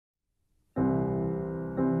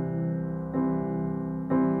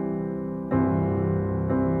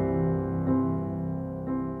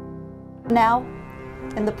Now,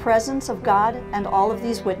 in the presence of God and all of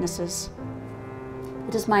these witnesses,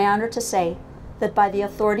 it is my honor to say that by the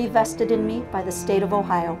authority vested in me by the state of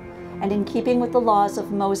Ohio, and in keeping with the laws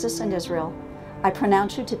of Moses and Israel, I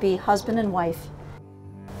pronounce you to be husband and wife.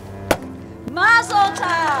 Mazel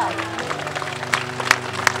tov!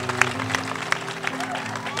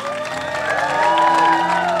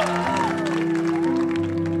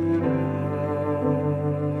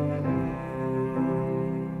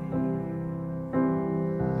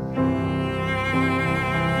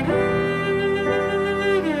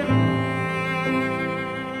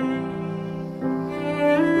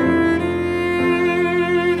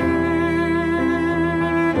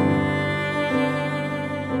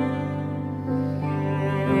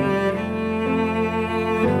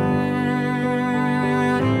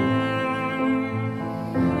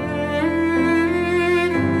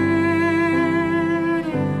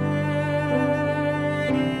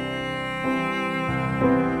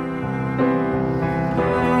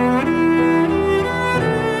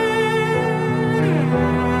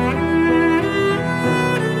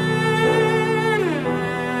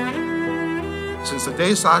 Since the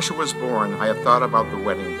day Sasha was born, I have thought about the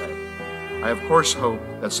wedding day. I of course hope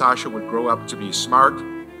that Sasha would grow up to be smart,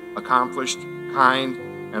 accomplished, kind,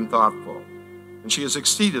 and thoughtful. And she has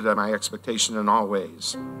exceeded my expectation in all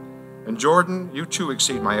ways. And Jordan, you too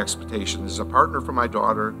exceed my expectation as a partner for my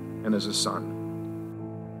daughter and as a son.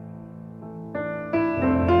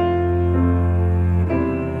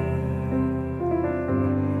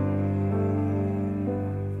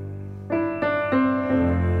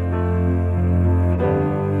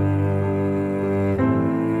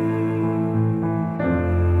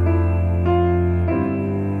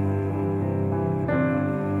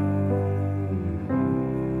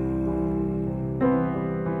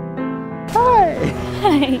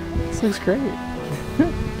 Hi. This looks great.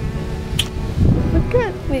 Look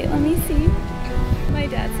good. Wait, let me see. My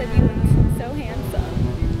dad said you looked so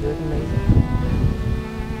handsome. You look amazing.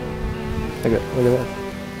 Look at this.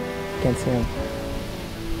 Can't see him.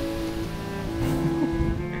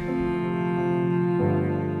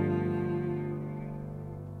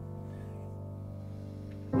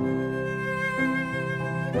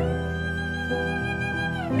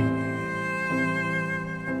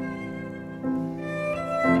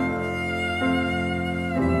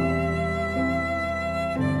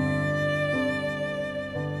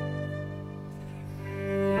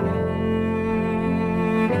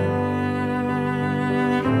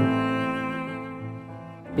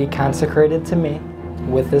 Be consecrated to me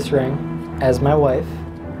with this ring as my wife,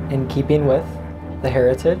 in keeping with the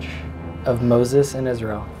heritage of Moses and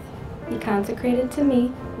Israel. Be consecrated to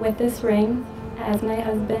me with this ring as my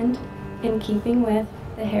husband, in keeping with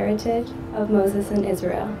the heritage of Moses and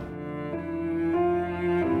Israel.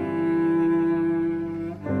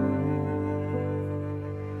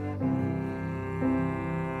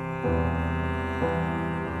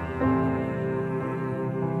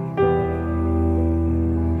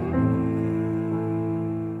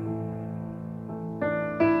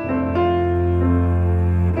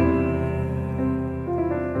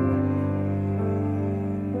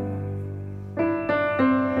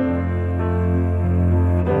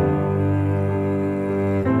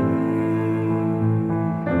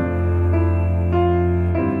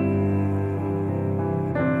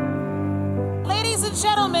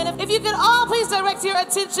 Gentlemen, if you could all please direct your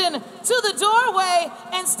attention to the doorway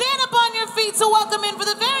and stand up on your feet to welcome in for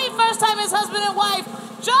the very first time as husband and wife,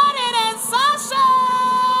 Jordan and Sasha!